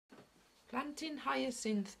Planting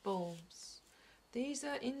hyacinth bulbs. These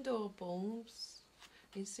are indoor bulbs.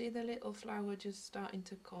 You see the little flower just starting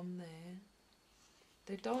to come there.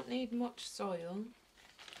 They don't need much soil.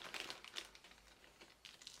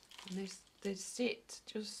 And they sit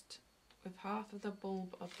just with half of the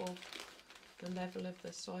bulb above the level of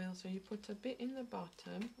the soil. So you put a bit in the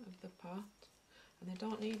bottom of the pot, and they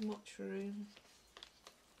don't need much room.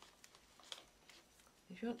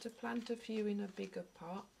 If you want to plant a few in a bigger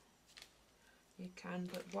pot, you can,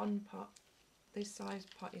 but one pot, this size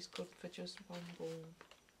pot, is good for just one bulb.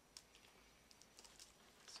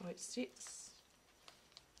 So it sits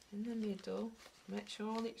in the middle. Make sure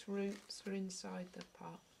all its roots are inside the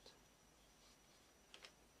pot.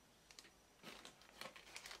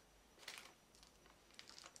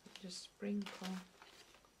 Just sprinkle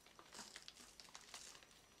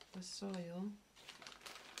the soil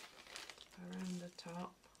around the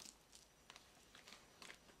top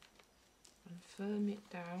and firm it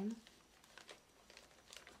down.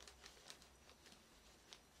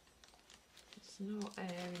 There's no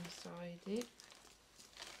air inside it.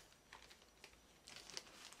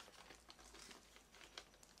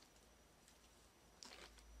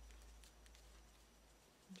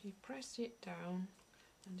 If you press it down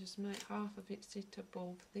and just make half of it sit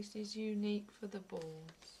above, this is unique for the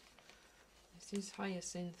bulbs. This is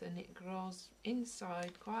hyacinth and it grows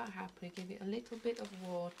inside quite happily. Give it a little bit of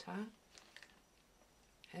water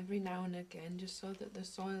every now and again, just so that the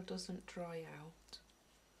soil doesn't dry out.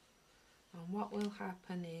 And what will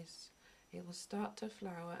happen is it will start to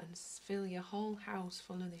flower and fill your whole house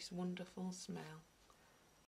full of this wonderful smell.